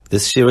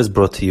This year is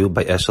brought to you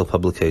by Eshel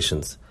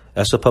Publications.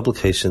 Eshel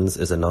Publications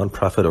is a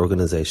non-profit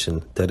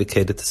organization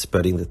dedicated to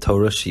spreading the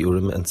Torah,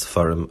 Shiurim, and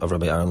Sefarim of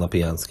Rabbi Aaron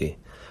Lapiansky.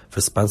 For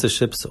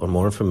sponsorships or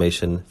more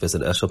information,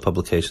 visit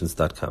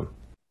eshelpublications.com.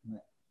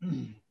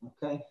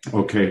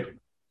 Okay.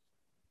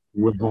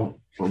 We're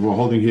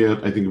holding here,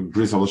 I think,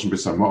 Bris Haloshim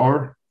Bris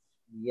Maamar.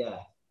 Yeah.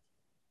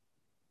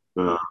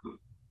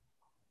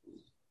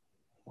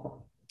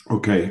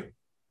 Okay.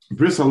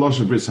 Bris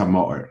Haloshim Bris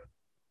Maamar.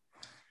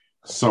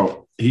 So,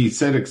 he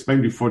said,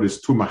 explained before, there's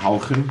two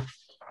mahalchim.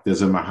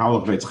 There's a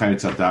mahalach Veitz Chaim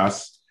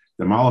Tzadas.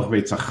 The mahalach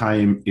Veitz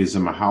Chaim is a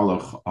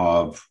mahalach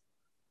of,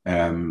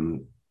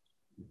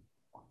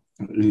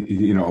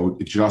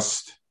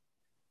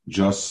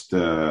 just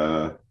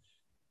toiv.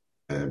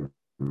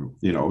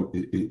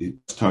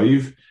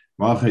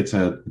 Mahalach Veitz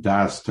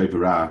Das toiv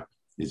ra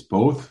is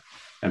both.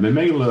 And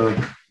Memela,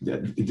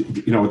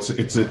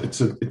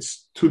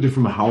 it's two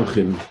different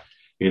mahalchim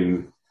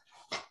in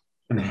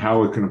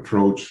how it can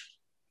approach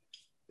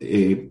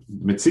a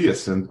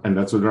Metzias, and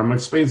that's what Rambam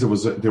explains.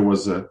 There's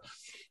a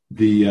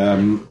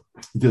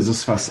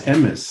Sfas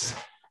Emes.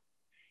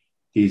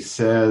 He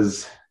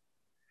says,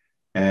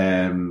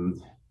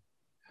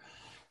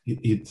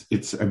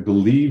 it's I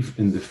believe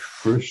in the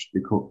first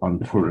on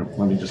Purim.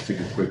 Let me just take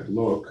a quick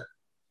look.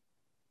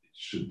 It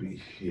should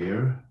be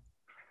here.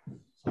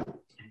 It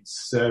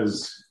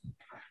says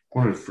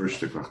one of the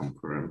first on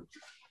Purim.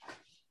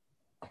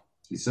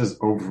 He says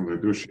over from the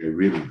Dush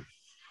really.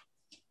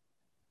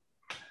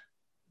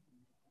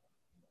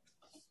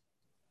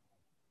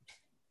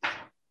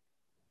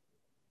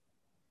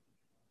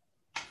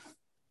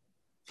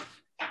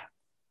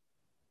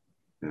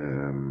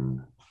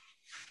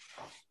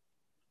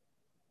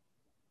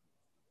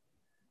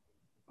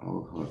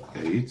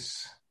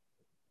 Eights.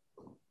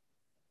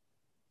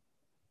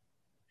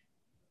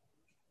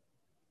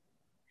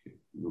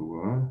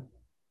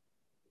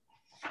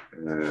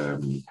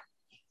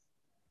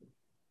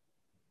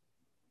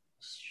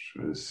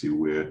 Try to see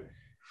where.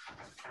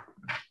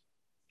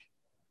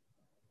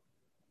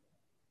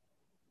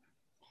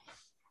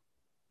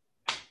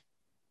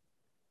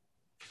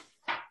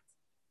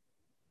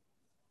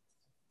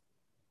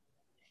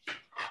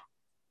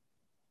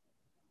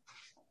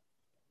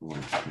 I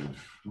can't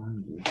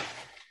find it.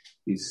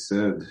 He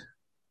said,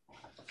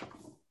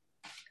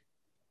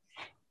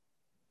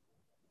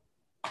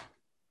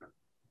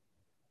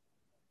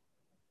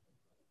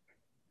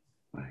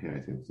 here, I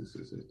think this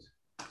is it.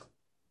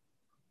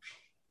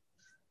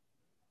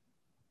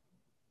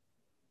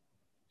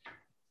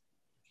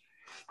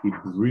 He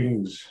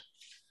brings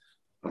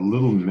a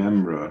little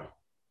memra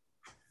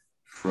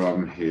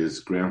from his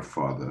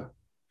grandfather.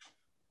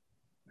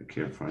 I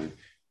can't find it.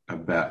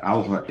 About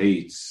Al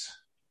Ha'etz.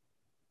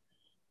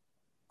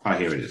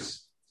 Here it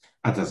is.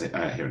 Here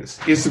it is.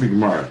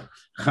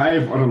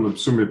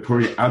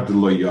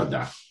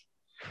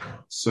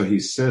 So he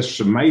says,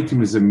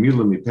 Shemaitim is a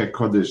mila mipeh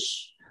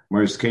kodesh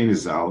Maris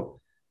Kenizal.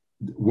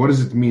 What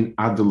does it mean,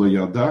 ad lo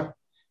yada?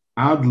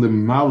 Ad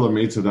lemala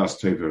meitzadas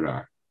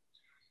tevera.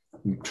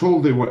 Until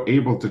they were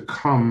able to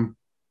come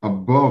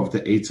above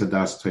the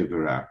eitzadas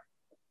tevera.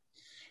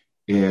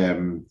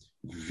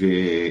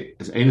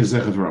 As eine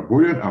Sache for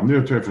Abuyan, am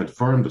near turf had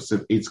formed the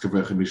same eitz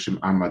kavach mishim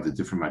amad the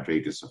different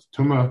madregas of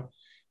Tuma.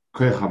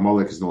 Koyach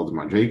HaMolek is no the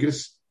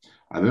madregas.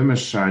 Adem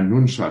Shai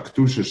Nun Shal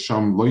Aktusha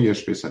Sham Lo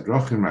Yesh Beis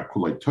Hadrachim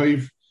Rakulay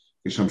Toiv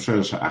Yisham Shel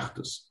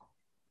Sha'achtus.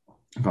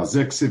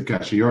 Vazeksiv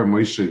Kashiyor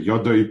Moshe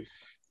Yodoy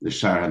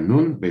L'Shar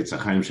Hanun Beitz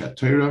Chaim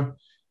Sha'Torah,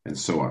 and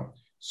so on.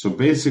 So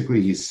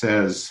basically, he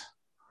says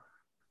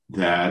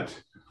that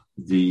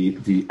the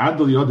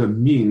Adol Yoda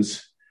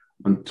means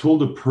until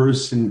the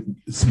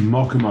person's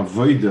Mokum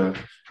Avoda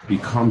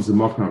becomes the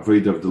Mokum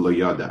Avoda of the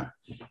Loyada.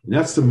 And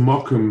that's the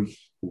Mokum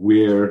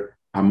where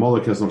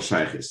Amalek has no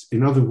Shaykhis.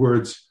 In other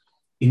words,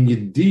 in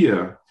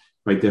Yediyah,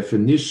 by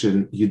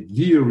definition,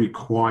 Yediyah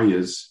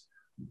requires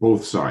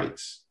both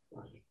sides.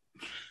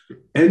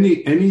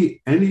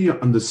 Any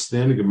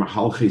understanding of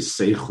Mahalche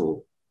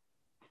Seichel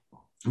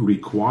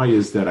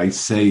requires that I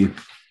say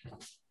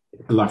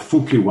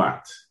Lafuki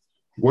what?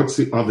 What's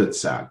the other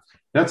side?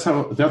 That's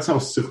how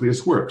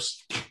Sichlius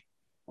works.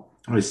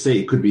 I say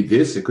it could be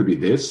this, it could be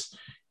this.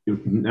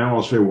 Now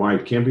I'll show you why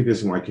it can't be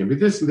this and why it can't be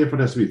this, and therefore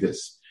it has to be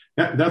this.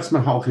 That's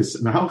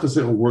Mahalchis.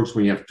 Mahalchis works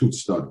when you have two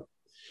stud.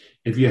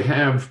 If you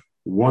have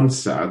one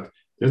sad,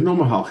 there's no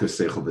Mahalchis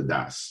Seichel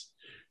V'das.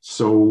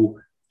 So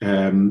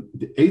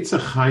the Eitz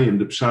HaChaim,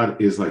 the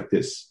Pshad is like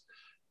this.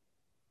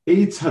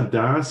 Eitz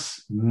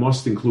Hadas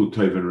must include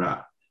Tov and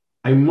Ra.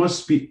 I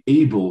must be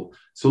able.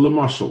 So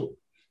Lamashal,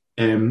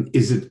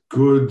 is it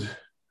good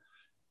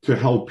to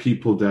help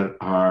people that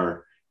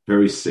are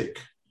very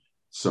sick?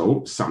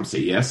 So some say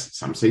yes,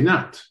 some say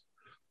not.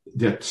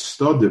 That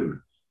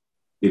studim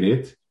in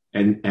it,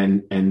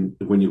 and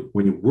when you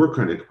work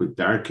on it with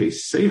Darkei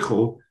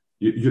Seichel,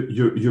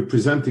 you're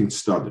presenting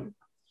studim.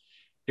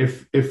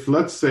 If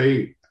let's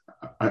say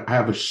I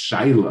have a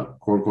shaila,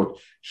 quote unquote,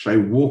 should I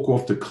walk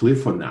off the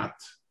cliff or not?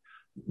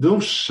 There's no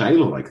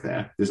shaila like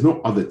that. There's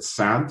no other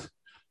tzad.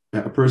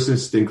 A person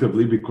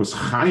instinctively, because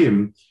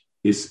Chaim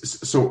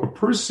so a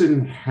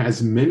person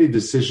has many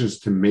decisions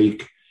to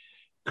make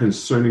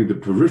concerning the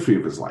periphery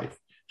of his life.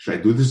 Should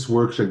I do this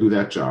work? Should I do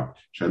that job?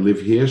 Should I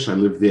live here? Should I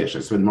live there?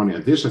 Should I spend money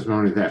on this? Should I spend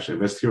money on that? Should I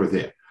invest here or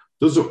there?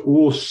 Those are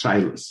all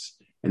shilas,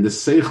 and the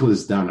seichel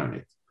is done on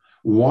it.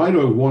 Why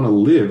do I want to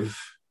live?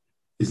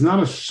 Is not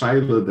a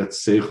shaila that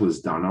seichel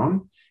is done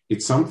on.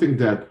 It's something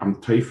that I'm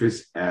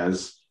teifis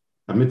as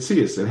a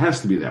mitzias. It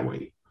has to be that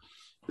way.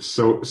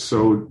 So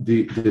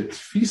the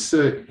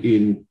tfisa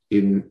in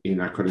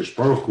HaKadosh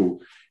Baruch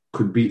Hu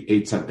could be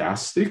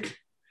eitzadastic,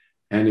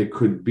 and it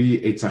could be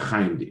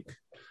eitzachaimdik.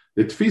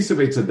 The tfisa of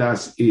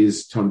eitzadas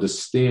is to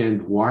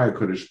understand why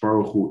HaKadosh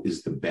Baruch Hu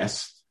is the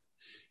best.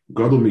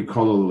 Gadol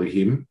mikol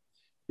Elohim.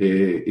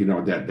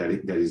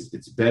 That is,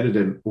 it's better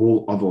than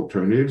all other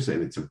alternatives,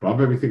 and it's above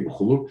everything.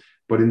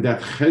 But in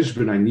that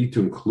cheshbon, I need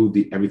to include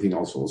the everything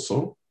else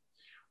also.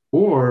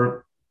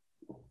 Or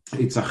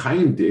it's a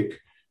chaimdik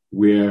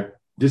where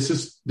this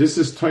is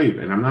toiv,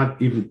 and I'm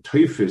not even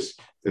toifis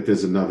that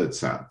there's another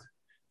tzad.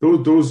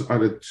 Those are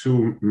the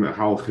two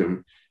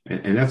mehalchim,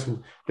 and that's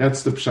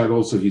the pshat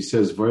also. He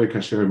says v'ya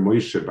kasher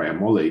Moshe by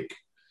Amalek.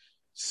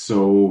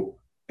 So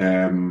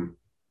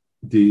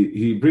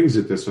he brings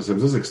it this way. So it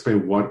doesn't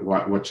explain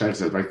what Shaykh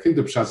says, but I think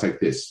the pshat's like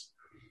this.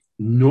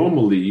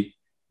 Normally,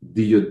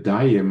 the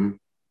Yodayim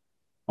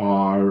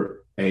are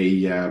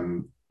a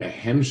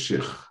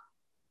hemshich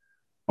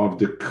of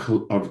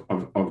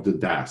the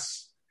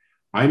das.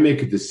 I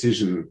make a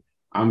decision.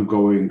 I'm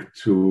going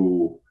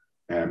to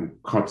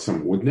cut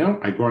some wood now.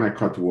 I go and I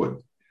cut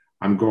wood.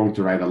 I'm going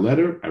to write a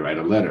letter. I write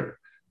a letter.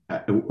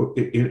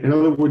 In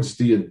other words,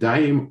 the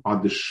Yodayim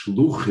are the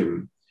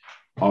shluchim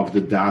of the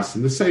das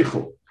and the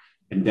seichel.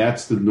 And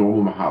that's the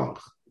normal mahalach.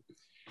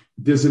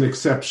 There's an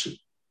exception.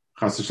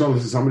 Chas v'shalom,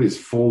 somebody is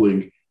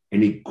falling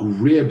and he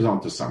grabs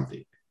onto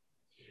something.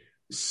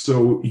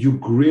 So you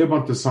grab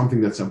onto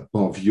something that's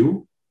above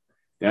you.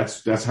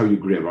 That's how you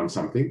grab on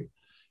something.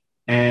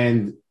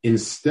 And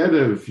instead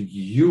of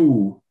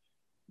you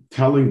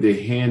telling the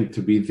hand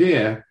to be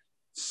there,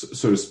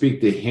 so to speak,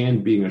 the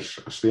hand being a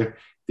shliach,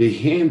 the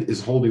hand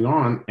is holding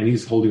on and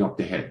he's holding up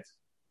the head.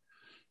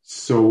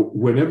 So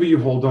whenever you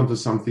hold on to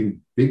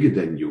something bigger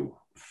than you,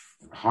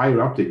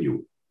 higher up than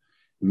you,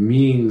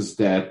 means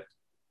that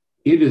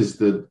it is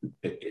the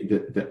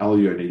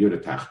Elyon and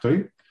Yoda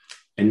Tachtoi.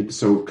 And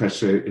so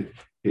Kasher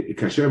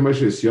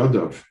Moshe is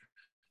Yodov.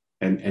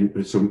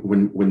 And so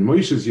when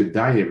Moshe's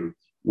Yodayim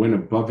went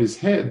above his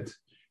head,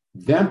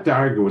 that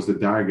darga was the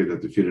darga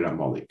that defeated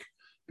Amalek.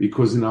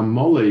 Because in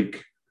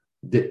Amalek,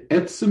 the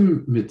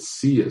etzem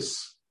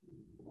mitzias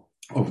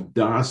of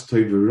Das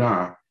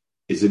Toivera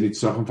is an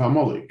itzachim for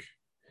Amalek.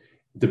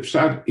 The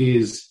pshat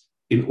is,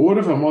 in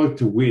order for Amalek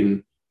to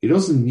win, he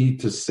doesn't need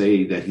to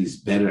say that he's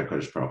better at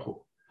Kadosh Baruch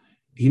Hu.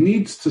 He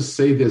needs to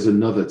say there's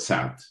another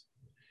tzad.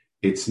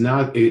 It's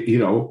not,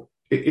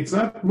 it's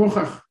not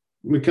mochach.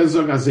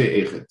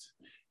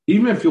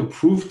 Even if you'll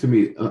prove to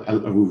me a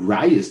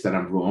rayas that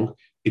I'm wrong,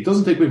 it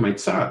doesn't take away my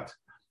tzad.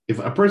 If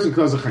a person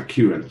calls a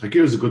chakira, and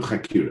chakira is a good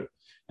chakira,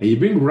 and you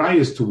bring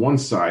rayas to one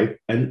side,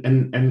 and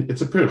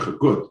it's a pircha,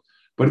 good.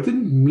 But it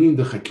didn't mean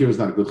the chakira is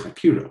not a good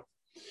chakira.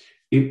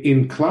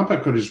 In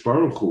Klapa Kadosh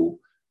Baruch Hu,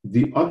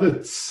 the other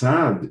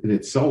tzad in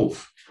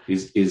itself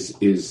is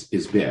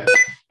bad,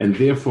 and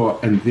therefore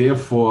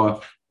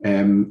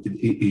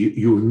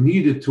you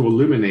needed to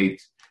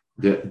eliminate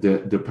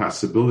the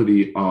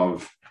possibility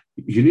of,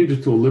 you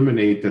needed to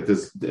eliminate that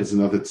there's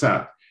another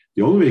tzad.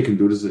 The only way you can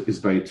do this is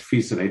by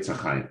tfis and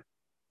eitzachayim.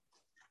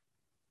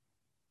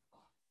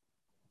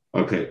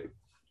 Okay.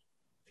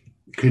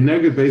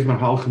 Keneged beis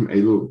mahalchim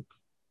elu.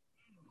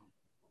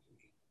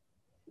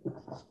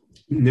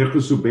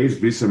 Nechus beis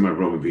brisa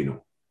Avraham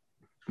Avinu.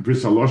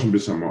 Brisa Loshen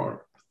brisa Maamar.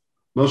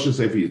 Loshen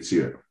Sefer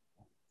Yitzir.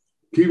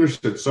 Kivish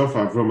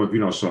tetzofa Avraham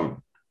Avinu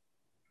son.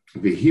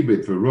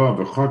 V'hibet v'roa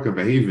v'choka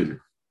v'hevin.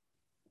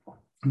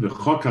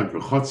 V'chokak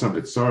v'chotza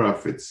v'tzora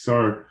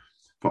v'tzor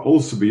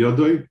v'olsa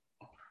b'yodoi.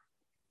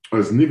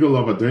 As nigol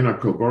of Adonai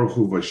kol baruch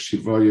hu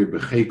v'shivoye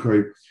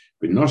b'cheikoi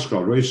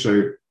v'noshkal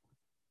roishay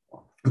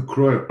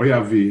v'kroi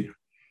oyavi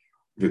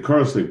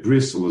v'korosle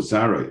bris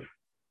l'zaroi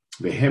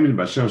v'hemin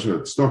b'ashem shel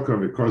tztoka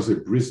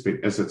v'korosle bris ben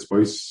esetz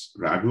bois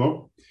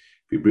raglo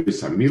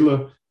v'bris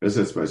hamila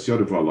v'esetz bois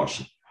yodav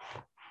v'aloshen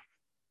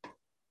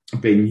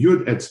ben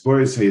yud etz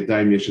bois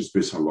hayadayim yeshes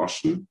bris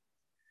haloshen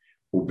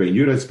u'ben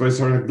yud etz bois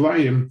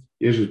haraglayim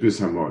yeshes bris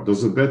hamor.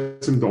 Those are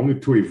the only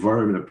two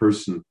ivarim in a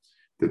person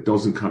that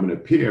doesn't come in a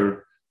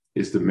pair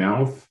is the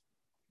mouth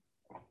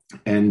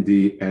and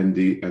the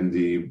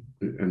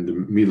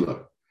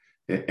milah.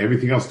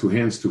 Everything else, 2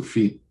 hands, 2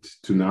 feet,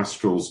 2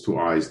 nostrils, 2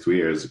 eyes, 2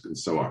 ears, and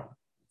so on.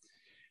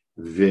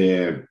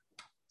 The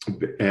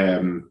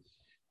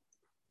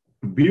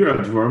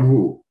birad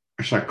varmu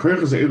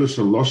shakoich ze elu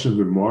shaloshen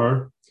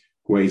v'mor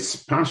hu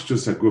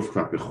hispashtus aguf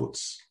klape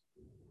chutz.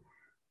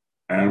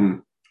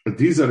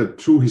 These are the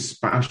true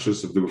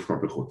hispashtus of the guf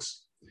klape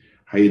chutz.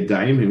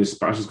 Hayadayim him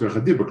hispashtus koich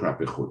hadibur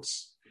klape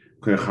chutz.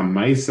 So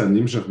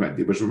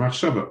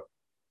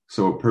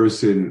a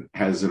person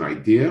has an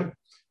idea,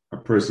 a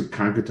person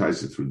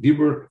concretizes it through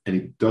dibur, and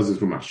he does it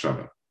through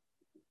machshava.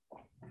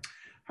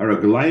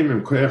 Haraglayim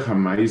em koyach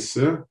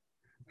ha'maisa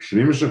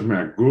shnimshach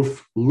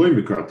me'aguf loy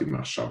mikarti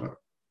machshava.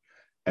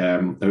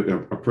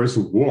 A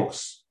person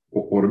walks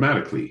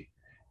automatically,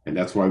 and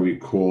that's why we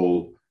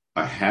call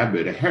a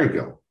habit a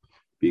hergel,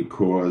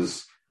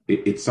 because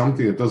it's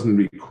something that doesn't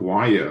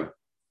require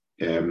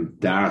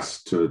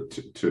das to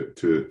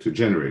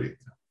generate it.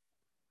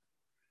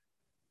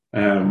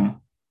 And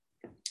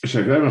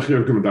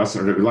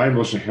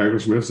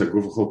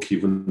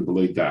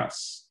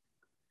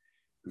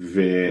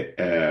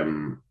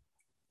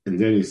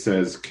then he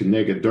says,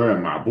 "Kenegedora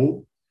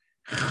mabul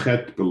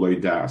chet beloy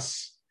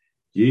das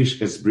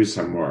yesh es bris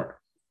hamor.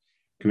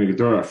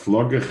 Kenegedora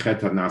floge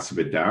chet hanas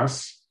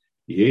bedas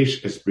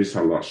yesh es bris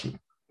haloshen.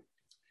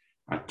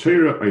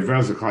 Atira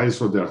oivaz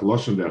achayisol derech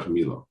loshen derech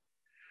mila.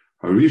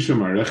 Harisha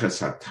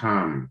mareches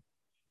hatam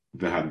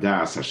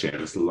vehadas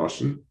asher es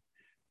loshen.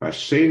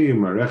 Vasheni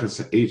mareches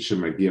ha'etche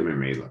magia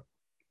memela.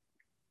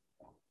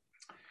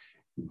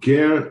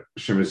 Ger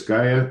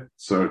shemizgaya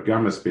tzor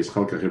gamas beis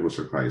chalka chibus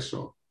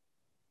achayisol.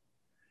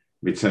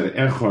 Mitzad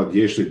echad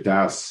yesh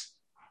das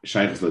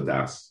shayches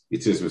ledas.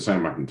 It says Messiah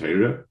Matan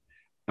Torah.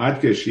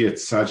 Ad geshiet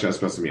tzad shas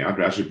bas miyad.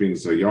 Rashi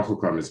brings the yochel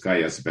kar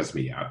mizgaya as bas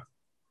miyad.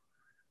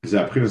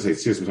 Zapchinas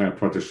Eitzis Messiah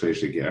Porter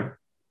Shleish Ger.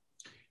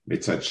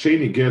 Mitzad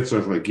sheni ger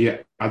tzorch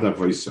legia ad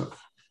avoisov.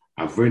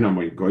 Avoina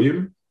moin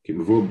goyim ki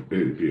mevu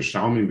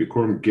b'yishalmin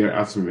bikurim ger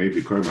atzmi mei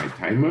bikurim my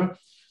timer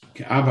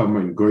ki ava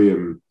moin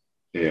goyim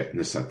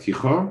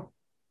nesaticha.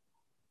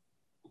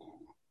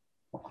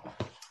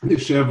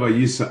 Nisheva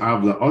yisa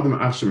avla odem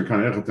achshem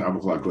mekan echet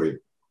avuchla goyim.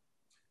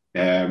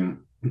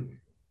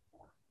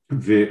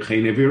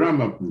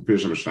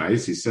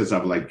 He says,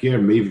 "Av like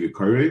ger maybe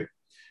vikore.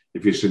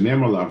 If you should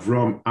name al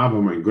Avram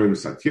Avram and Goyim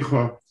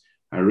Saticha,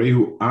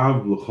 Arehu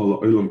Av l'chol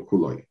olam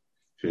kuloi.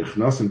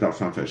 Sheichnasim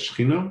dalfan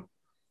feshchina,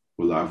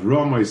 ul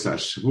Avram is a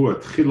shvu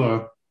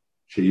atchila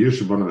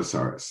sheyish bon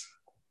v'saras.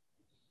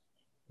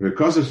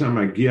 Because of some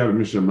agia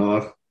v'misham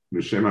melach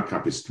v'shem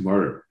akapis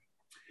tomorrow.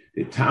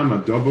 The tam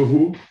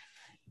adobahu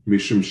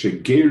mishum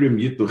shegerim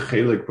yitlu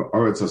chelek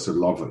ba'aretz asad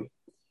lovely.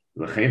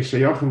 V'chein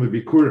sheyachim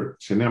v'bikurim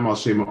shenem al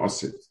shema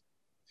osid.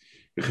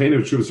 V'chein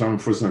v'tshuv sam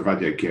fusna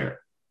vadia ger.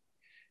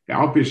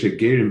 Alpish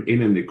gerim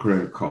in the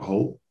current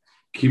kahol,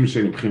 kim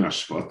shen b'china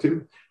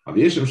shvatim. Av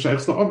yeshem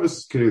sheichs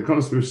la'ovis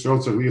k'konos b'yisrael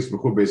tzarlius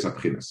b'chol beis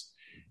ha'b'chinas.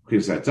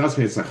 B'chinas ha'tzas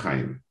me'etz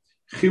ha'chayim.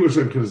 Chibur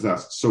shem b'chinas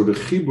das. So the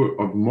chibur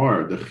of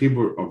Mar, the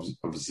chibur of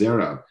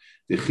Zera,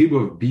 the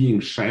chibur of being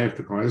shaykh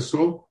to Klal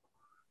Yisrael,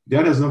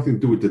 that has nothing to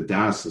do with the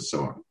das and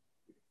so on.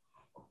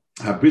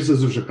 Ha'brizah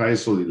zu shekay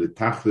Yisrael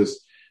l'tachlis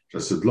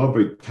shasad lo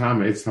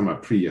b'tam etz tam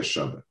apri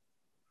yashava.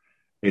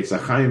 Etz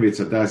ha'chayim etz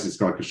ha'das is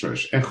kal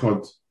k'shorish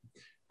echod.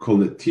 Kol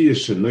netiya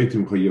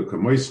shenoitim choyuka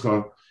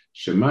moischa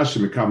shemash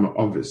mekam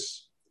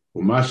ovis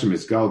umash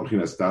mizgal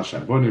b'chinas dal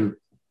shabonim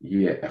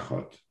yeh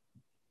echad.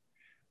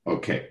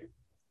 Okay.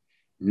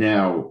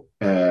 Now,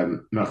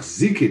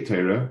 machziki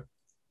Torah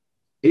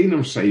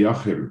einam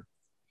shayachim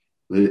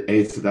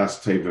le'etz das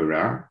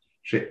tevera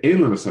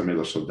she'einam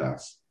esamela shel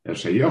das and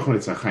shayachim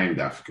etzachayim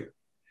dafke.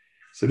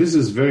 So this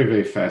is very,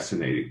 very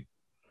fascinating.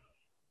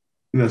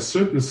 In a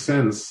certain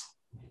sense,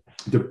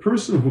 the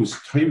person who's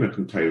toimach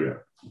in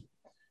Torah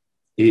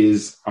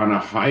is on a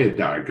higher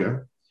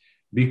darga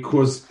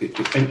because,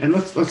 and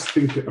let's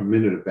think a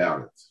minute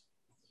about it.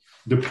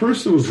 The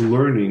person who's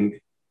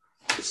learning,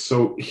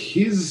 so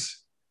his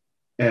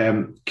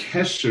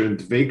kesher and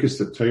dveikus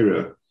to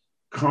Torah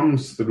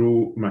comes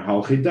through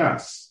mahal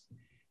chidas.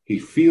 He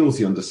feels,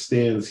 he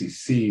understands, he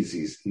sees,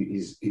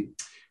 he's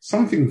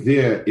something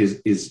there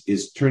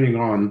is turning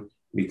on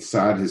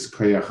mitzad his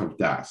koyach of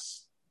das.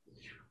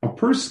 A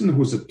person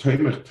who's a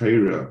toimach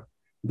Torah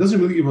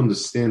doesn't really even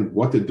understand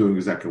what they're doing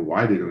exactly,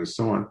 why they're doing, and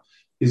so on,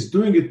 is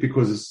doing it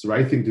because it's the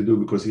right thing to do,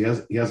 because he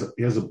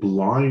has a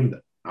blind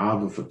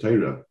ava for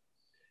Torah,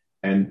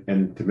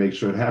 and to make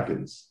sure it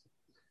happens.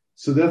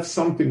 So that's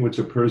something which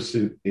a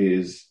person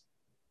is.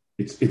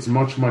 It's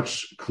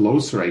much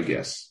closer, I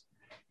guess,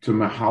 to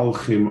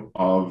mahalchim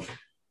of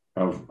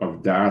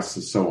das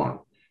and so on.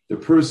 The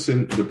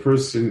person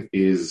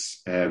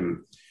is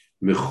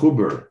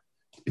mechuber.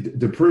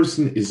 The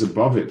person is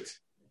above it,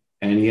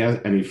 and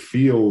he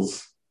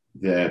feels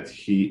that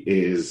he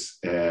is.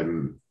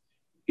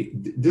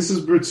 This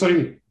is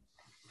Bertzoni.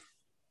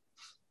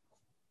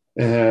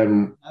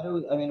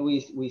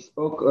 We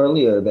spoke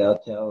earlier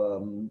about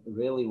how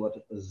really what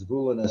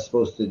Zvulun is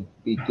supposed to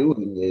be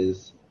doing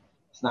is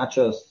it's not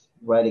just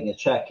writing a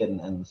check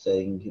and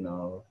saying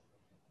here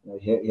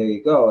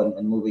you go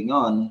and moving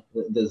on.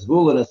 The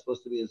Zvulun is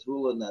supposed to be a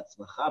Zvulun that's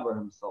mechaber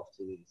himself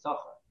to the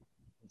Tzachar.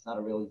 It's not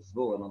a real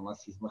Zvulun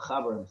unless he's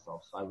mechaber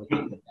himself. So I would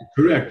think that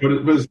correct, but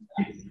it was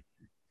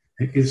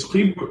his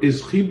chibur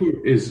is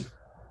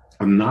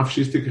a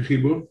nafshistik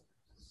chibur.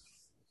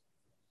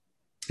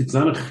 It's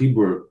not a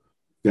chibur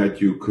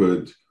that you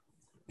could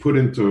put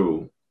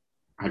into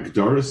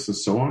Agdaris and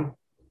so on.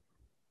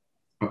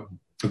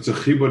 It's a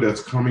chibur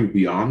that's coming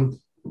beyond,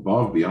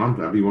 above, beyond,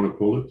 whatever you want to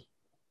call it.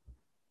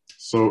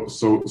 So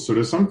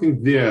there's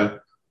something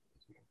there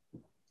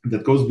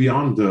that goes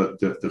beyond the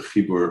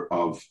chibur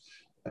of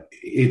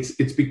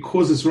it's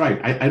because it's right.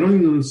 I don't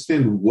even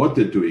understand what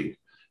they're doing,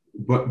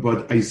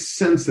 but I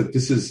sense that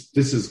this is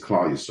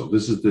Klal Yisrael.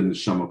 This is the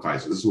Neshama Klal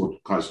Yisrael. This is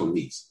what Klal Yisrael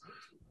needs.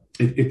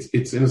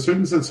 It's in a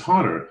certain sense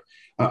harder.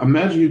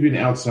 Imagine you've been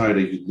outside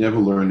and you've never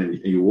learned, and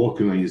you're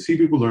walking and you see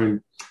people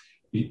learn.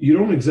 You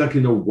don't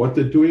exactly know what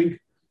they're doing,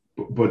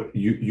 but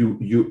you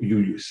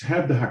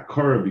have the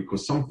hakara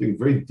because something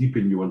very deep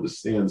in you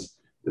understands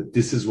that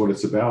this is what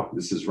it's about.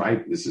 This is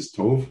right. This is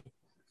tov.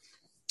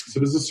 So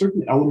there's a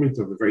certain element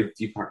of a very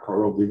deep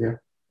hakara over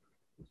here.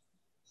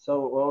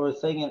 So what we're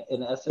saying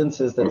in essence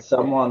is that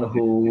someone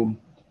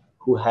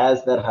who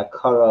has that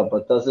hakara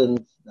but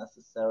doesn't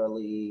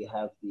necessarily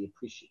have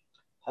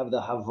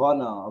the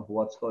havana of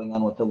what's going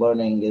on with the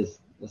learning is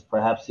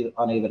perhaps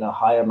on even a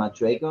higher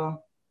madrega.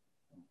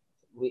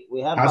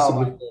 We have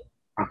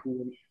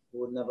who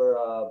were never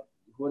a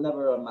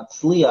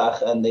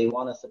matzliach and they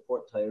want to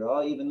support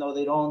Torah even though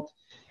they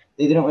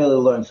didn't really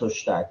learn so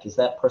stark. Is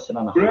that person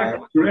on a higher?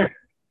 Correct.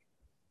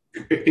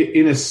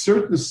 In a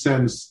certain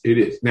sense, it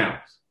is.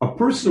 Now, a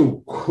person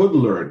who could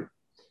learn,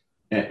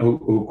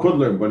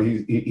 but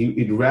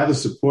he'd rather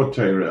support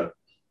Torah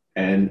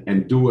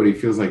and do what he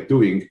feels like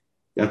doing,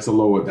 that's a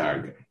lower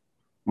target,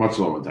 much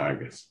lower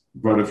targets.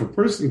 But if a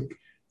person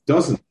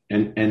doesn't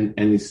and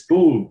he's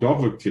still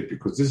dovekit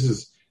because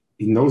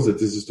he knows that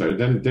this is Torah,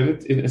 then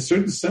it, in a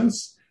certain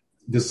sense,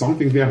 there's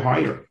something there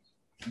higher.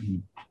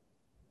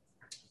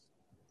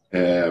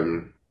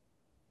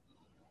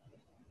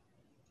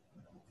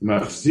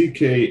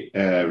 Machzike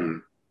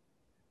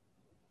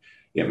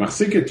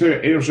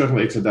Torah erev shechel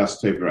etzadas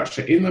tevra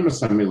she'in lem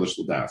samil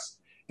shuldas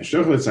and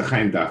shechel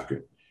etzachaim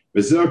dafke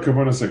v'zeh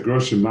kavanas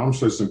agrosh mam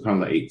shloisem kan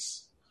la'etz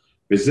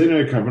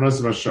v'zeh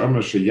kavanas v'shama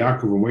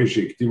sheYaakov u'Moshe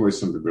ikdimu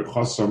isam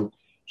b'berchosam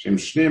shem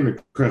shnei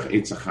mekach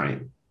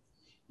etzachaim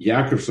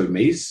Yaakov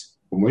shlemeis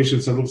u'Moshe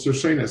tzadok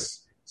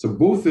shoshenes. So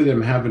both of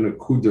them have an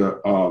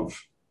akuda of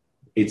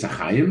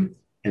etzachaim,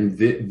 and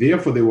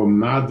therefore they were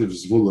madiv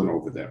zvulun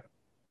over them.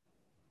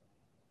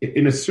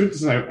 In a certain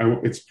sense,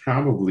 it's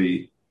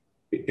probably.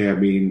 I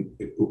mean,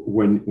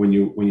 when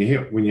you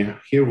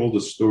hear all the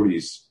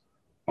stories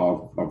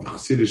of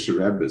Chassidish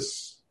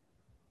Rebbes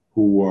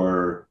who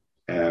were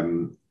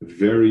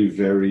very,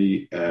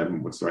 very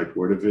what's the right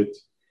word of it?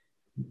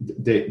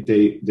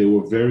 They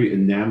were very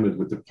enamored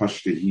with the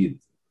Pashta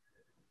Yid.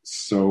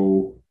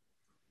 So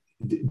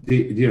that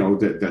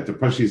the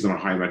Pashta is on a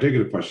high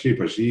the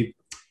Pashta.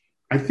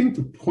 I think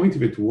the point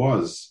of it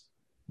was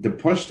the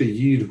Pashta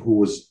Yid who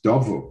was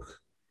Davuk,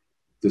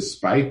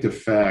 despite the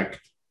fact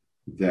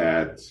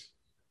that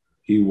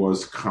he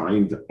was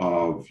kind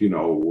of, didn't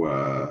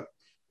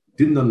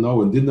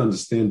know and didn't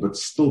understand, but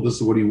still this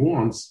is what he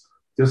wants.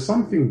 There's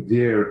something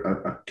there,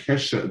 a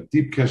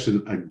deep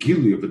kesha, a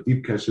gili of a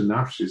deep kesha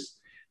nafshis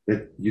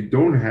that you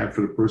don't have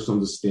for the person who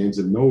understands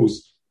and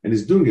knows and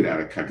is doing it out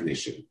of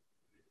cognition.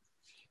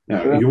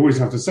 Now, you always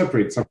have to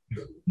separate something.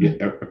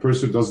 A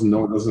person who doesn't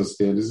know, doesn't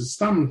understand, is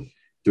some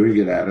doing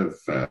it out of,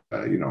 I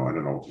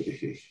don't know,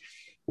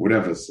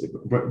 whatever.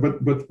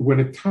 But when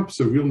it taps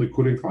a real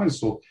Nikud in Klal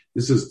Yisrael,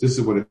 this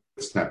is what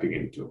it's tapping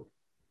into.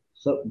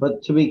 So,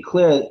 but to be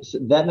clear,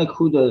 that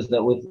Nakuda is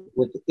that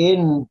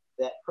within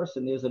that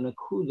person, there's a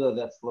Nakuda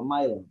that's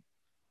Lamaylim.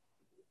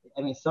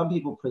 I mean, some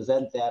people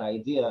present that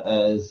idea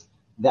as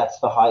that's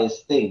the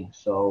highest thing.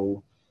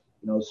 So,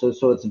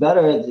 so it's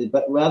better,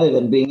 but rather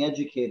than being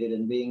educated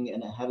and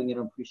having an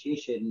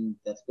appreciation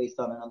that's based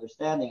on an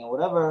understanding and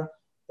whatever,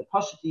 the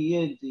Pashut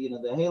Yid,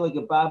 the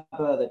Heilige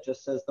Baba that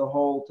just says the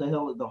whole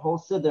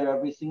Siddur,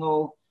 every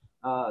single.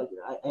 I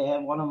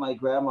have one of my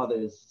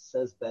grandmothers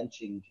says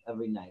benching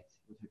every night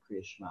with her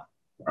Kriya Shema.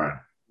 Right.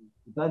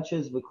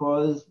 Benches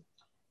because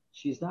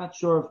she's not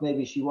sure if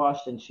maybe she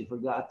washed and she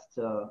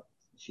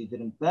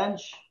didn't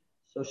bench,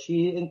 so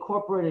she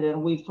incorporated it.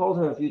 And we've told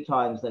her a few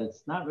times that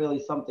it's not really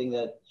something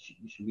that she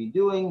should be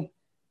doing.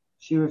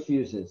 She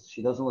refuses.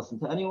 She doesn't listen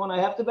to anyone.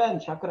 I have to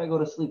bench. How could I go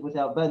to sleep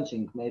without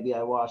benching? Maybe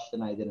I washed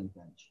and I didn't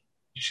bench.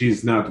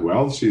 She's not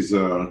well.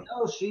 No,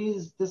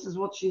 this is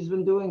what she's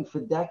been doing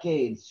for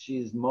decades.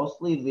 She's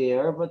mostly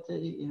there, but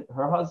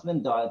her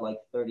husband died like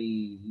 30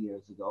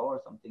 years ago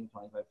or something,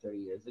 25, 30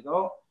 years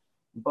ago.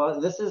 But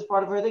this is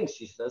part of her thing.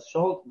 She says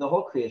the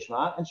whole Kriya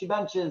Shema and she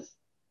benches.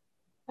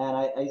 And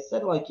I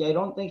said, I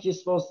don't think you're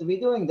supposed to be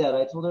doing that.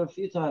 I told her a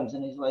few times,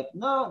 and he's like,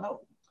 no, of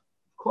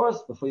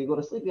course, before you go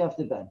to sleep, you have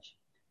to bench.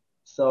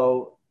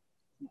 So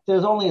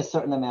there's only a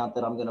certain amount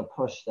that I'm going to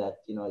push that,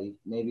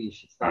 maybe you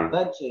should stop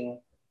benching.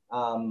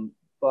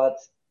 But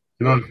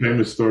the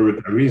famous story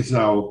with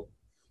Arizal,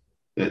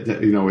 that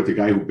with the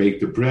guy who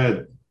baked the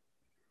bread.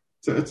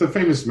 It's a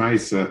famous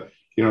mice. The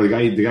guy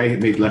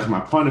made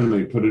lechem apanim and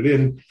he put it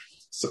in.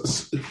 So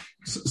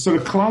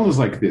the klal is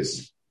like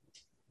this.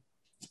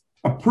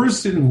 A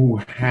person who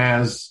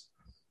has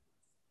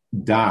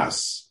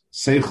das,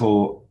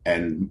 seichel,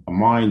 and a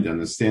mind,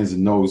 understands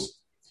and knows,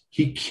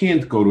 he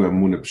can't go to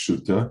Emunah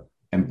Pshuta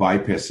and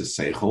bypass his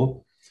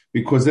seichel,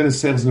 because then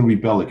his seichel is going to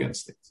rebel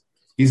against it.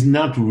 is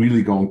not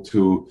really going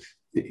to,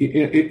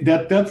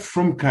 that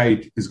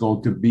frumkeit is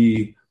going to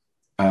be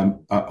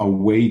a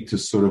way to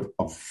sort of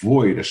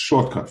avoid a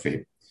shortcut for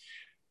him.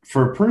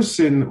 For a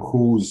person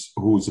who's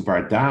a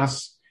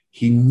bardas,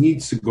 he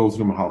needs to go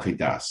through Mahalchi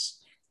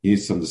Das. He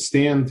needs to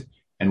understand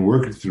and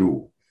work it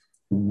through.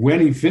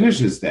 When he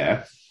finishes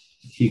that,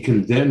 he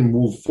can then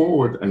move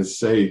forward and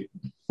say,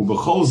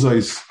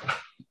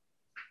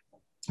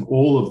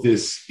 all of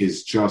this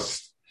is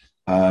just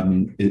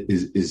the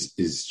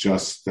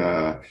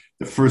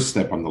first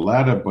step on the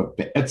ladder, but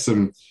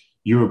be'etzem,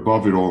 you're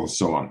above it all, and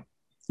so on.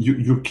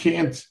 You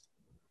can't.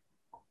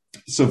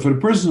 So for the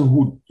person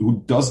who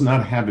does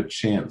not have a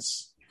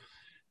chance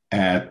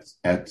at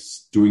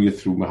doing it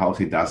through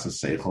Mahalchi Das and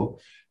Seichel,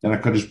 then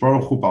HaKadosh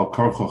Baruch Hu Bal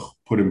Karchach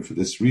put him for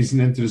this reason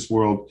into this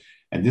world,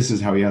 and this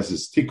is how he has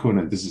his tikkun,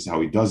 and this is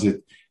how he does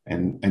it,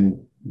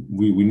 and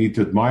we need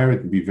to admire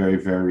it and be very,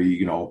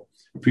 very,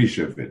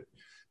 appreciative of it.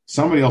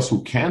 Somebody else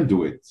who can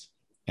do it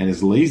and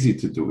is lazy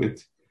to do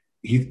it,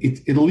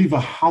 it'll leave a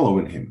hollow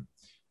in him.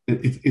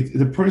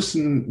 The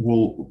person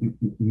will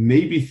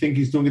maybe think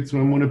he's doing it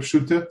through Emunah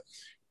Pshuta,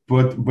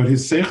 but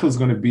his seichel is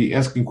going to be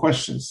asking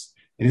questions,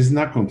 and he's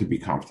not going to be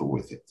comfortable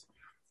with it.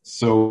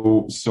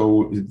 So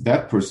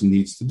that person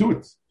needs to do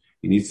it.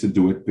 He needs to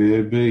do it.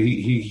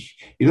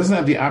 He doesn't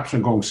have the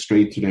option of going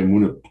straight to the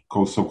Emunah,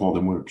 so-called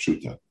Emunah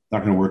Pshuta.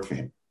 Not going to work for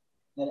him.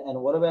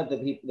 And what about the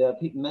people? There are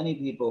many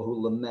people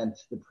who lament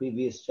the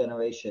previous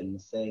generation,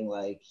 saying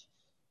like,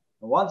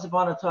 once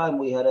upon a time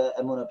we had a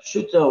Emunah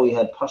Pshuta, we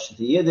had Pashat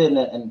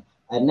Yidin,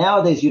 and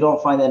nowadays you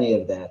don't find any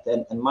of that.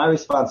 And my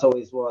response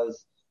always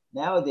was,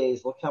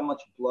 nowadays look how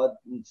much blood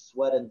and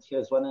sweat and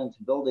tears went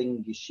into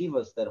building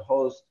yeshivas that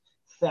host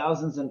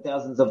thousands and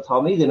thousands of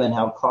Talmidim, and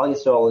how Klal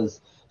Yisrael is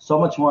so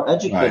much more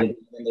educated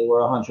than they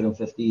were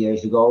 150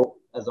 years ago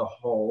as a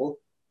whole.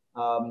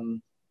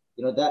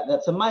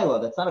 That's a maila.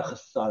 That's not a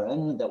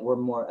chesaron that we're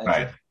more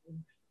educated. Right.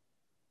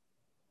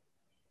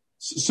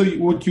 So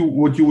what you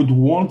would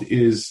want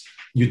is,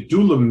 you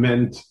do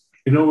lament.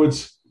 In other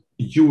words,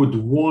 you would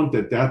want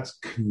that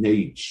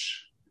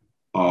knach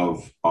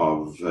of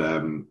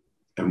Emunah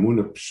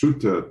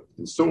Pshuta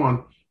and so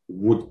on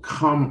would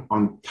come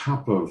on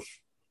top of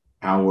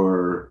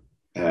our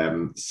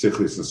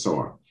sichlis and so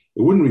on.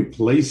 It wouldn't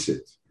replace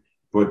it,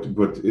 but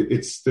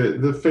it's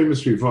the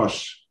famous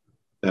Rivash,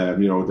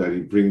 that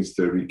he brings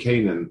the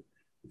Rikanan,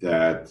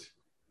 that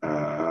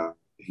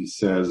he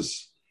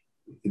says,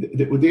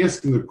 they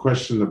ask him the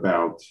question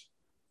about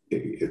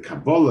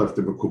Kabbalah, if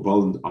the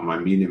Mekubal on my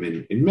minim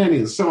in many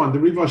and so on. The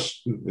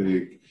Rivash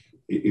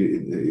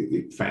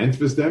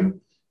verantworts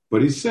them,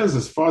 but he says,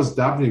 as far as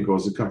davening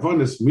goes, the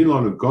Kavan is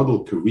Milon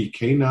Godel Kari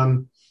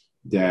Kanan,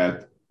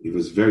 that he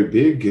was very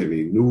big and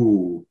he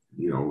knew,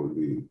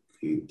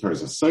 he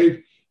turns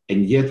aside,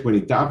 and yet when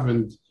he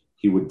davened,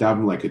 he would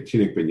daven like a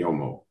Tinik Ben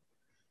Yomo.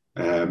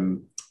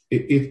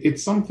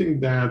 It's something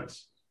that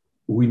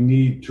we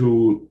need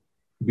to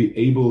be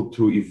able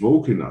to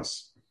evoke in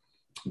us,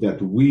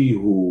 that we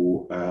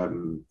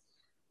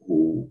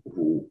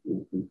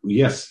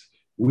yes,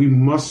 we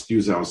must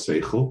use our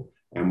seichel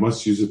and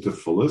must use it to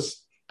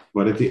fullest,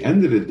 but at the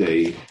end of the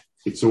day,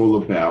 it's all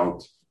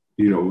about,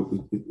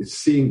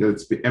 seeing that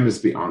it's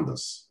emes beyond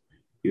us.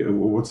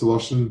 What's the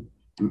lashon?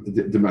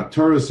 The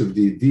mataras of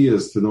the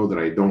ideas to know that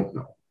I don't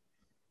know.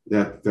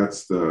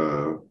 That's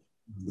the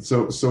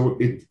so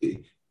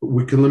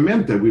we can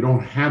lament that we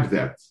don't have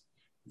that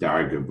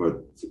darga,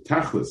 but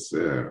tachlis,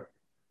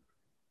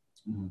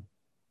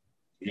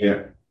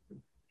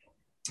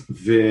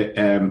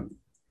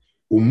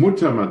 umuta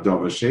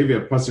madova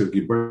shevi apasik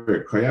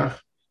gibar koyach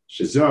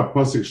shezo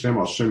apasik shem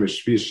al shem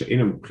shvi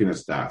she'enam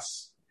b'chinas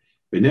das.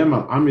 Benem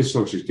al am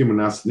yisrael shechtimu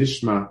nas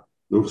nishma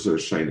luchzer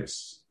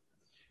sheines.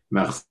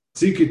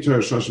 Machziki tor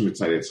shoshim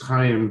mitzad etz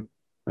chaim,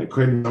 my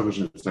kohen novish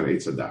mitzad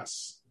etz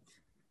das.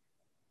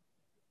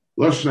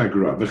 Loshna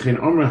Gra, v'chein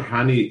omer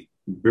hani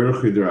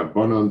berchi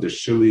derabanan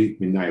deshili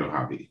minayo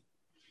havi.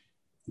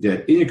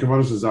 That in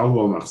kavanos zahu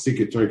al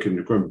machziki tor kem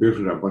nikon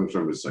berchi derabanan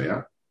from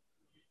Messiah.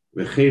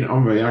 V'chein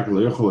omer yak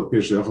lo yochol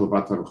apir sheyochol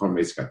batan chom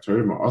meiskat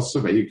tor ma also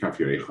v'yi kaf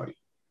yorechai.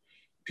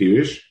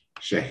 Pirish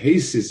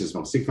shehesis es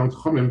machzik tam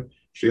chomim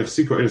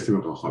sheyachziko eres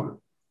tim chomim.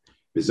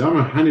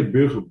 V'zama hani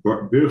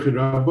berchi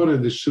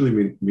derabanan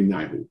deshili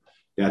minayo.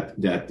 That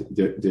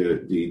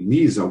the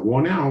knees are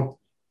worn out.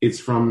 It's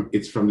from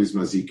these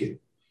mazikin.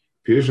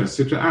 Pirish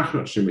asitra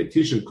achra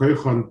shemetishin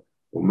koichon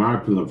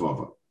umar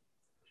pilavova.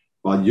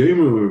 While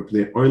yoymu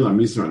play oila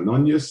misra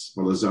nonyas,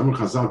 while the zamer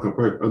chazal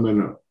kaperk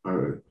omen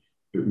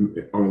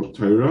oil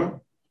Torah,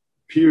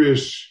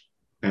 pirish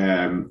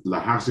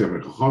lahachzi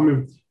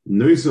amechachomim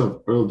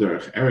noisav oil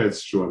derech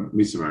eretz shua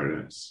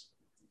misamarenes.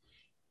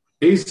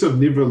 Esav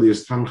nivrali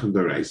is tamchen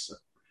deraisa.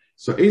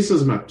 So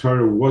Esav's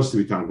matorah was to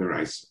be tamchen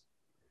deraisa.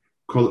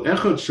 Kol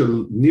echad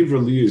shel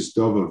nivrali is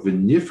dova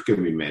v'nifka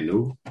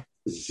mimenu.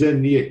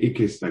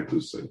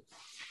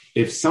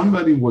 If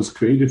somebody was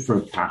created for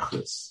a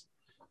tachlis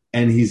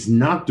and he's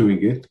not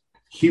doing it,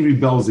 he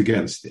rebels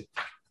against it.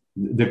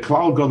 The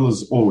klal gadol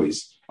is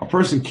always, a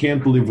person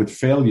can't live with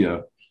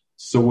failure,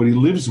 So what he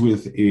lives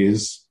with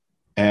is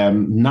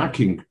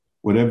knocking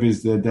whatever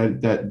is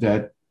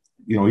that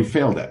he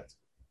failed at.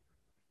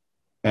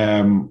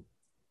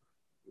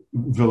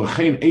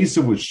 V'lechein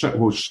Esav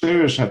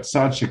v'shteresh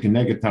hatzad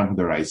shekeneged tam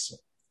d'oraisa.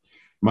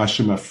 Ma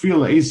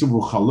shemafil Esav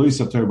v'chalois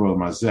haTorah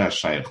b'lamazeh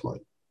hashayach lo.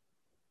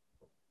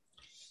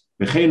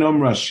 V'chein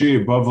omra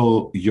shir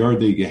bavel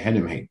yordei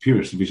gehenim hein.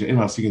 Pirish v'she'en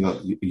masikin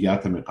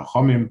yatam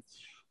echachomim.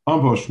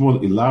 Ambo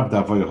Shmuel ilav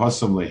davoy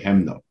hasam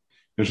lehemno.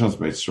 Pirish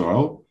Beit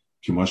Yisrael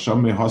ki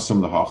masham me hasam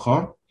lehacha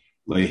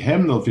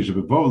lehemno v'she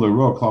b'bavel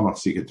leroa klam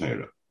achzik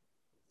Torah.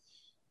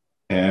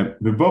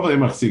 B'bavel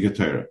emachzik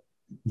Torah.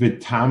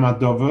 V'tam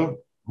adova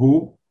hu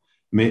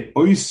me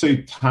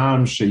oisei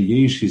tam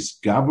sheyesh his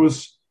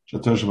gabus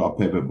shatosh al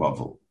peh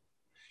b'bavel.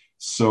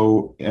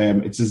 So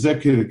it's a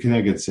zekir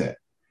keneged zeh.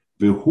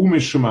 V'hu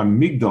mishum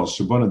migdal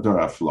shebona dor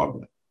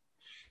haflaga.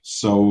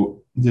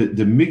 So the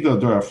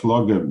migdal dor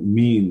haflaga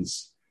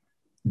means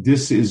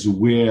this is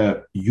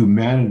where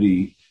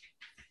humanity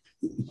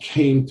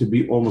came to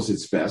be almost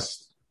its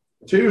best.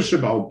 Torah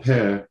shebal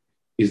peh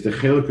is the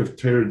chelik of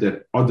Torah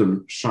that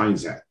Adam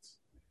shines at.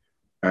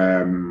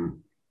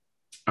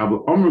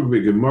 Aber Omer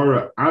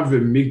b'Gemara ave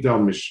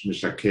migdal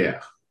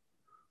mishakeach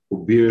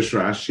ubirish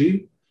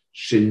Rashi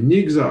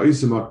shenigza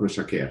oisemak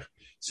mishakeach.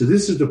 So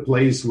this is the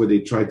place where they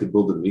tried to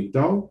build a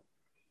migdal,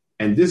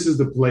 and this is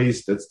the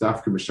place that's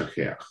dafka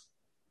mishakeach.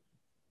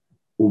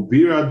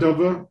 Ubir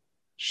adova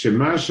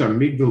shemasha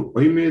migdal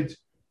oimed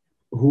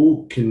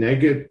hu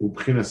keneged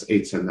ubchinas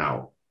eitz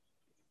hanau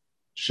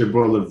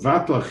shebo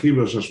levat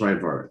lachibur shashmai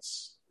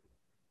varetz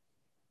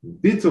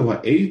bittul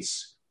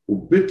ha'eitz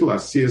ubittul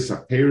asiyas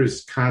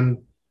ha'peris kan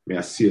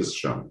me'asiyas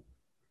sham.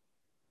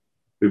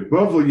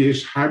 B'bavel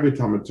yesh harbe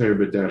talmud Torah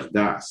b'derech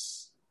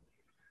das.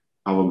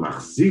 Alo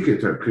machzik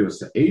et ha'prius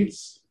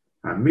ha'eitz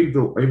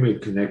ha'migdal oimed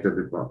connected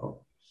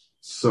b'bavel.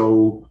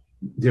 So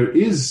there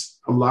is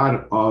a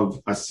lot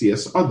of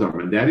asiyas adam,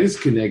 and that is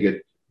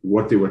connected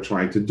what they were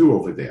trying to do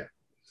over there.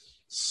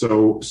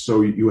 So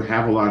you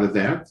have a lot of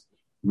that.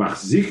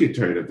 Machzik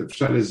Torah, the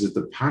pshat is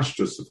the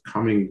pashtus of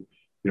coming,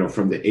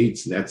 from the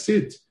eights, and that's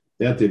it.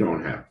 That they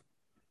don't have.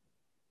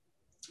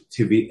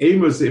 To be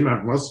amos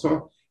imach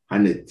moscha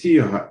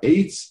hanetiyah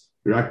ha'eitz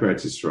rak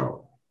b'Eretz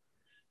Yisrael.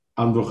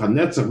 And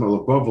v'chanetzach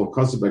malabavel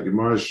kasav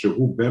b'gemara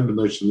shehu ben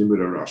b'noi shalimud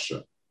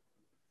arasha.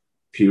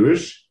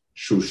 Pirish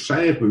shu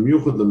shayach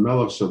b'miuchad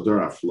l'melach shel dor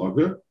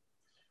haflaga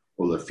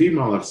or lefi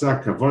malach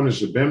zak kavana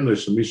sheben b'noi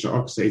shel misha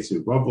okas eitz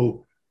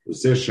mibavel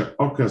u'zeh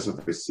okas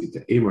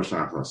afesita emos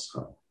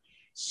achlascha.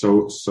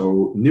 So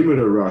Nimrod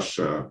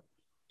Rasha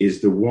is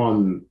the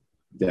one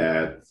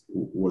that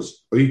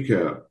was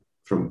oika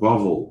from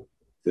Bavel,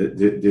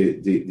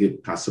 the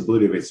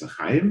possibility of Eitz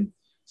Chaim.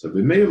 So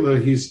B'meila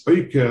he's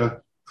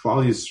oika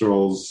Klal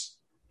Yisrael's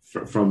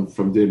from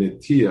the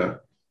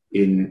Netiya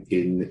in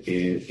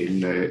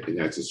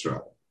Eretz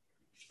Yisrael.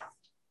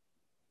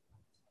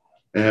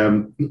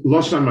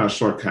 Loshan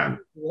Mashor Khan.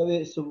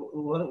 So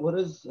what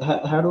is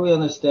how do we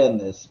understand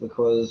this?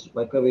 Because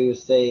like we were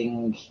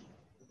saying,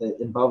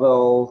 in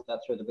Babel,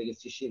 that's where the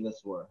biggest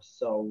yeshivas were.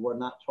 So we're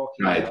not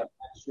talking about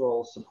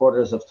actual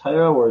supporters of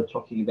Torah. We're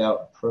talking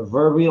about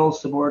proverbial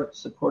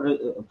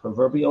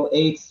proverbial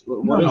eights.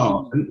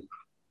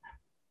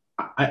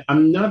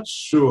 I'm not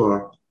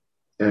sure.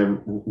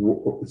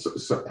 People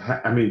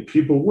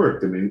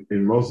worked.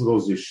 In most of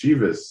those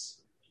yeshivas,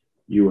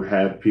 you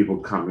had people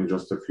coming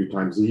just a few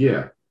times a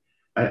year.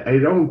 I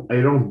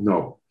don't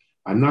know.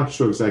 I'm not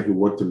sure exactly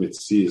what the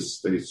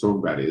mitzvahs that he's talking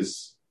about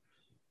is.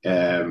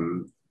 I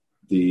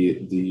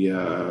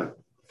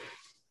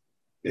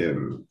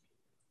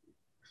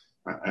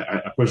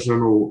personally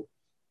don't know.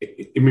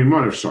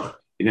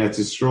 In Eretz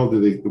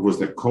Yisrael, was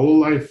there coal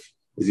life?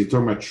 Is he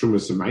talking about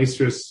Trumas and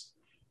Maestris?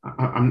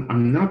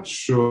 I'm not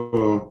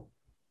sure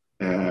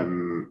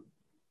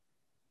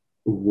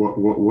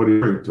what he's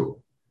referring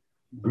to.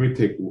 Let me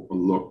take a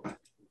look.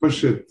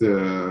 Push it.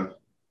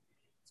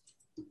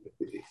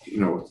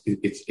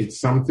 It's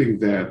something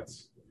that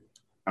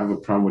I have a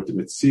problem with the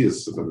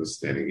Metzias of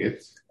understanding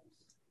it.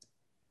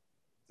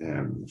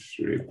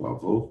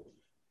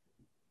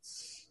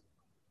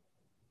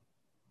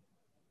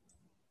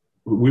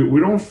 We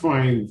don't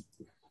find.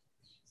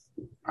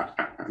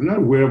 I'm not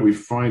aware we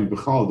find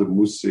Bechal the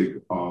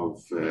musig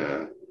of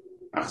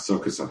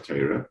Achzokas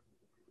HaTorah.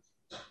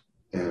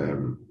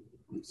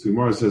 So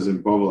Gemara says in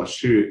Babel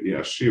Ashir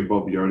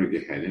Bob Yardi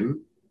Gehenim.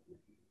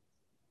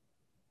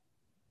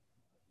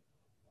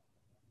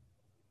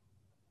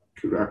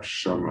 Kirak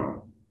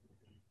Shama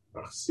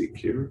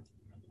Achzikim.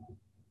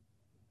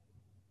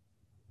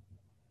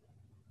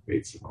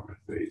 It's on my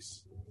face.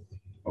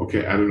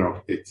 Okay, I don't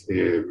know. I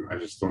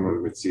just don't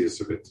know the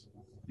mitzvahs of it.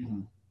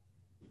 Mm-hmm.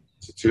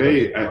 So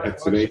today.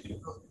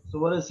 So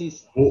what is he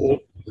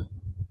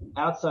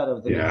outside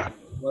of the? Yeah.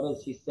 What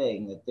is he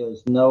saying? That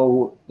there's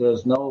no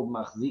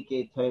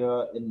machzike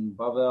Torah in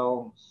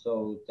Babel,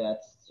 so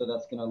that's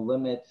going to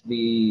limit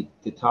the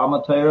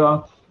Talmud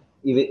Torah,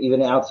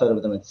 even outside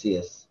of the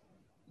mitzvahs.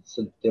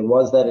 So there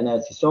was that in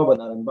Eretz Yisrael, but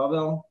not in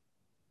Babel.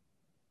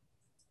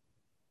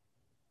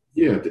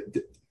 Yeah.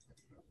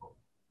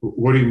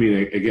 What do you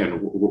mean again?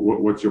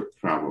 What's your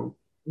problem?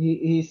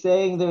 He's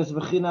saying there's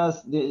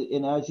bechinas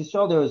in Eretz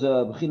Yisrael. There's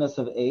a bechinas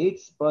of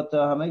 8, but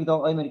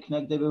Hamigdal Ayman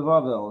connected with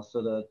Bavel. So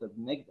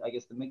I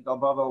guess the Migdal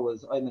Bavel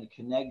was Ayman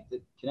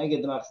connected the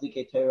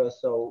Machzikei Torah.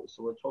 So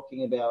we're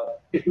talking about.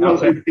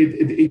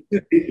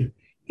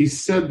 He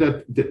said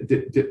that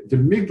the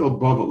Migdal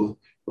Bavel.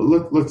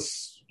 Well,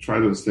 let's try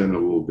to understand a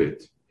little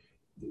bit.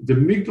 The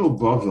Migdal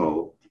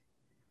Bavel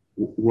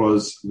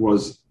was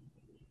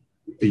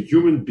a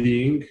human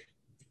being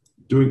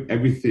doing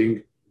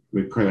everything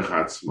with koyach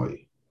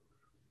atzmai.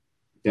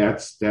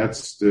 That's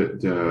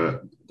the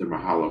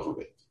mahalach of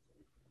it.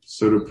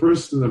 So the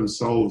person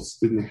themselves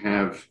didn't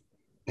have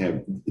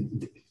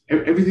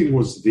everything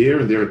was there,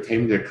 and they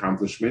attained their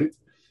accomplishment.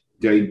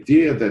 The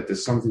idea that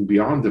there's something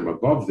beyond them,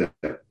 above them,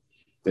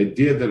 the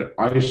idea that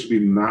I should be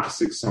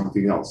machzik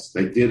something else, the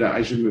idea that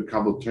I should be a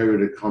kabbalah Torah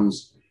that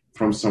comes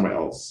from somewhere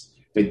else,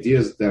 the idea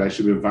is that I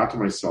should be vata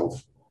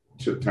myself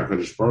to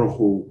HaKadosh Baruch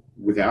Hu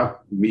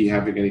without me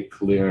having any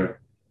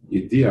clear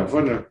idea.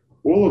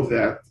 All of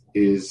that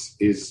is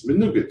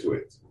menuga to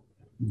it.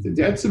 The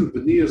Datzim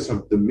B'niyas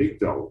of the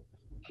Migdal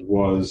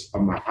was a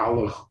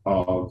mahalach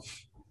of,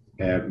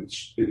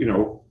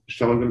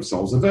 showing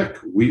themselves a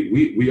vek.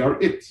 We are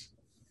it.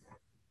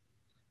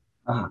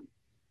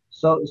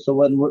 So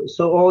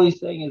all he's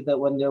saying is that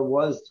when there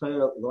was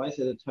Torah, when I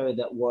say the Torah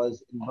that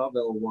was in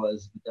Babel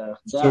was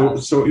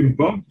so in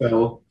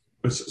Babel.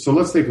 So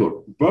let's take a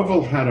look.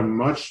 Babel had a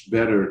much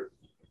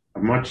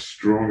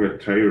stronger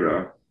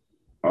Torah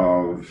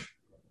of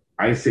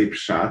I say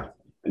pshat,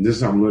 and this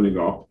is how I'm learning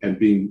up, and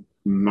being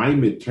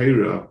maimed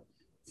Torah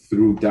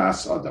through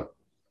das adam.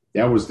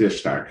 That was their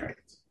starkheit,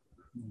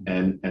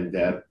 and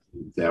that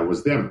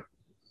was them.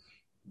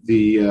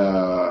 The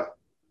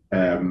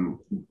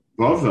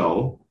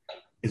Bavel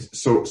is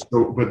so,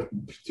 but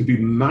to be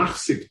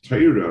machzik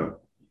Torah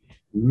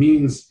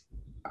means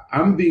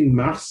I'm being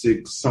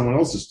machzik someone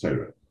else's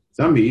Torah. It's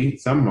not me,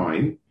 it's not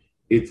mine.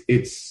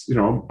 It's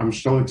I'm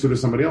showing to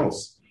somebody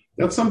else.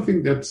 That's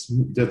something that's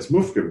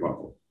mufkin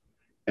Bavel.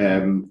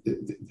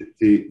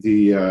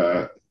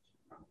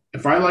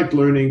 If I like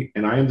learning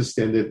and I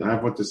understand it and I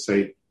have what to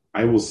say,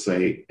 I will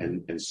say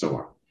and so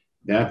on.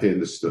 That they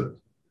understood.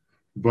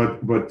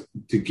 But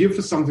to give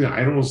for something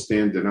I don't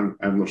understand and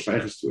I'm no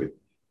shaykhs to it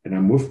and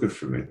I'm mufkin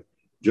from it,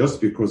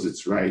 just because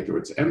it's right or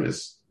it's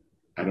emes,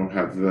 I don't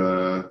have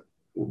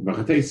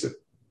machatesa.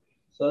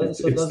 So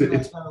it doesn't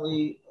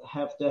necessarily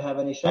have to have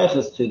any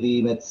shaykhs to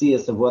the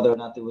metzias of whether or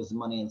not there was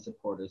money and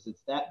supporters.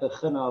 It's that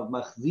bechina of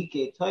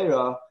machzikei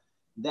Torah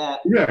that.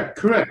 Yeah,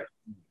 correct.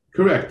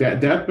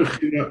 That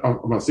bechina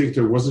of machzikei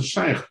Torah wasn't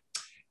shaykh.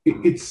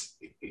 It's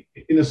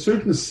in a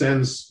certain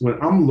sense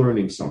when I'm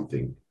learning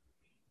something.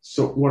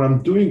 So what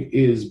I'm doing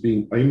is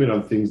being aimed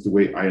on things the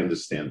way I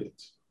understand it.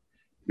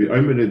 Be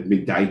aimed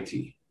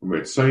midaiti,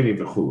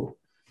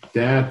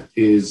 that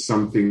is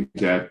something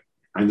that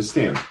I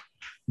understand.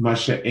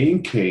 Masha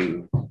Ein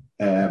Kain,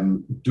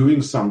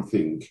 doing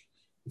something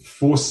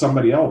for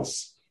somebody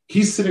else.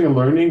 He's sitting and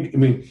learning. I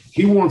mean,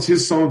 he wants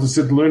his son to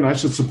sit and learn. I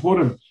should support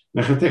him.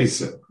 Like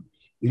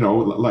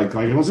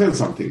I don't say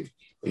something.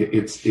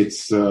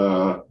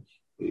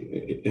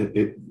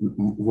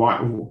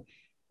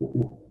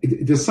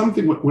 There's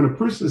something when a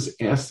person is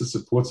asked to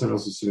support someone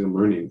else who's sitting and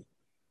learning.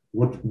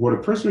 What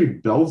a person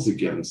rebels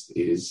against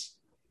is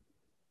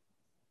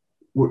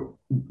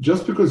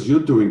just because you're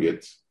doing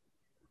it.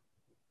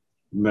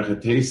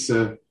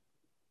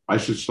 I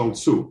should shall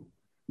too.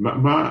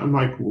 I'm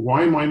like,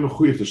 why am I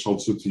mechuyev to shall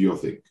too to your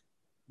thing?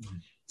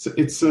 So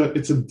it's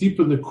a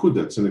deeper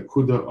nekuda. It's a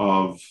nekuda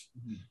of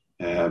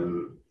a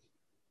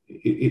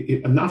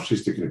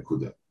nafshis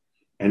nekuda,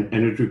 and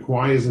it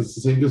requires it's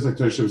the same just like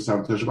Toshav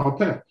Sam Toshav Al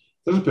Peh.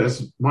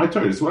 That's my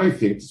Torah. It's what I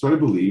think. It's what I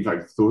believe. I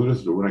thought it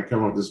through when I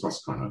come out with this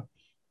maskana.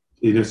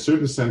 In a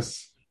certain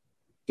sense,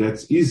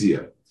 that's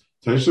easier.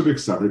 Toshav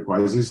Iksav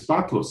requires his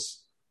batlus.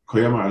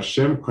 Koyamar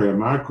Hashem,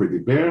 Koyamar,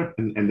 Koydiber,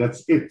 and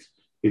that's it.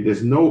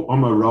 There's no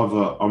Omar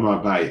Rava,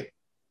 Omar Baye.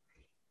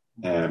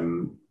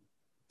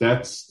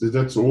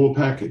 That's all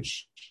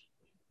package.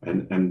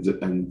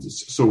 And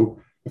so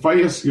if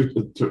I ask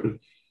you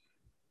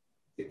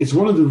it's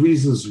one of the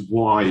reasons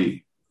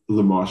why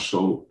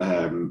Lamashal,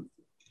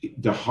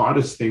 the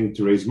hardest thing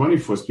to raise money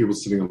for is people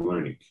sitting and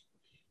learning.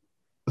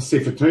 A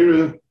Sefer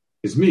Torah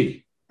is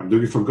me. I'm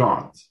doing it for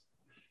God.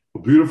 A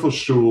beautiful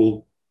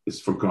shul is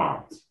for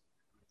God.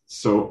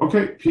 So,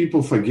 okay,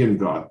 people forgive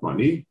God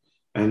money,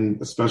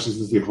 and especially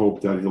since they hope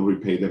that he'll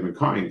repay them in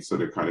kind, so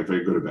they're kind of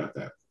very good about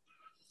that.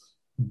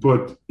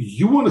 But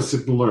you want to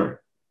sit and learn.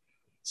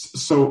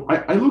 So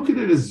I look at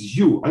it as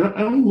you. I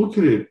don't look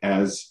at it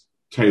as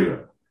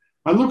Torah.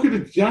 I look at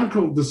it,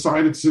 Yankel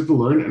decided to sit and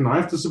learn, and I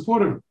have to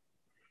support him.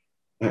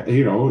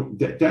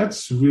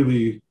 That's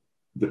really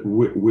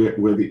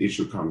where the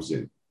issue comes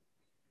in.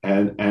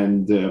 And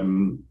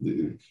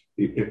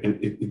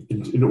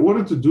in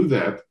order to do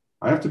that,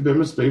 I have to be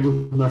able to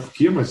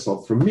mafkir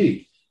myself from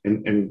me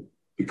and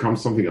become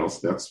something else.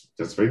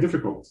 That's very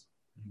difficult.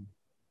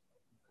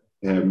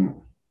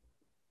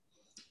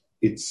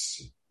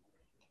 It's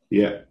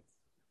Yeah.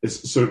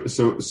 So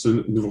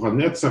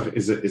Nebuchadnezzar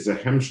is a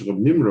hemsher of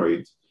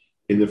Nimrod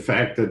in the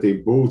fact that they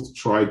both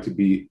try to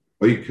be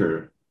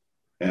oiker,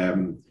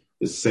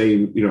 the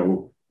same,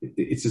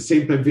 it's the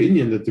same type of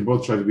Indian that they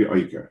both try to be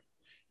oiker.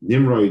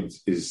 Nimrod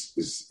was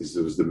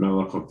the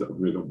melech of the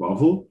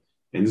Bavel,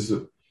 and this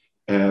is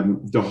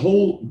the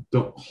whole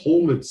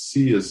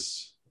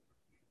Metzias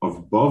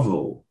of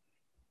Bavel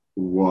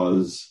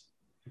was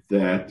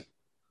that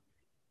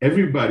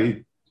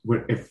everybody,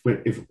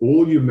 if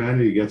all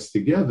humanity gets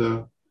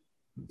together,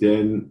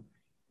 then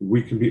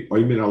we can be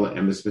oimed ala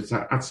emes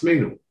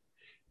atzmenu.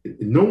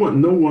 No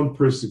one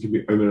person can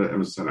be oimed ala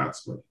emes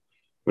atzmenu.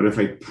 But if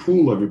I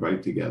pool everybody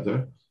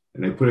together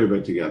and I put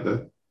everybody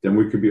together, then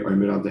we could be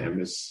oimed ala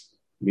emes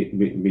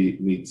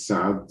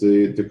mitzad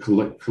the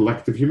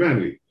collective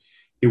humanity.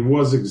 It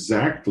was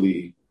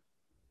exactly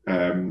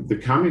the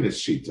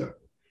communist shita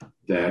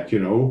that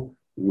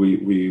we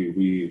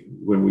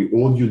when we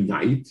all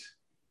unite,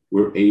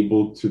 we're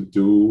able to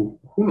do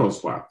who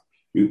knows what.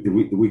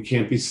 We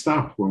can't be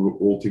stopped when we're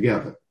all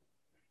together.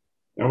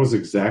 That was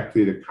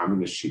exactly the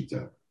communist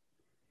shita.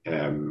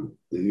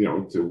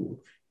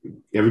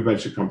 Everybody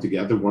should come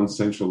together, one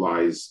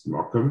centralized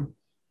makom,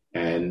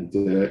 and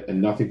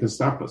nothing can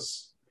stop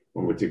us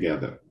when we're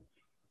together.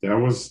 That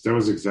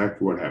was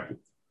exactly what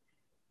happened.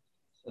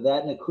 So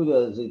that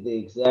nakuda is the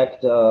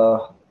exact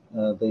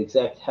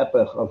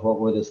hepech of what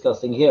we're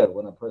discussing here.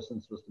 When a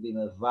person's supposed to be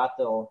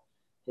mevatel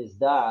his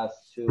das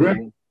to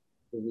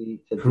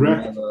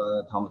correct.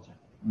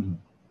 Mm-hmm.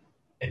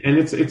 And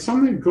it's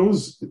something that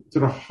goes to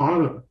the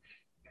heart.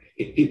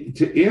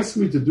 To ask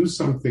me to do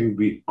something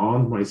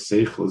beyond my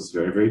seichel is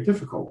very, very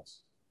difficult.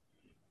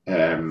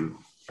 A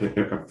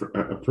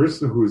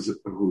person who's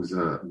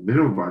a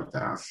minimum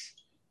das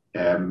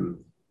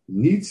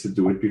needs to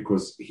do it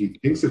because he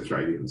thinks it's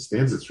right, he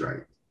understands it's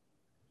right.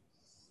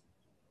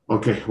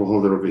 Okay, we'll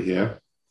hold it over here.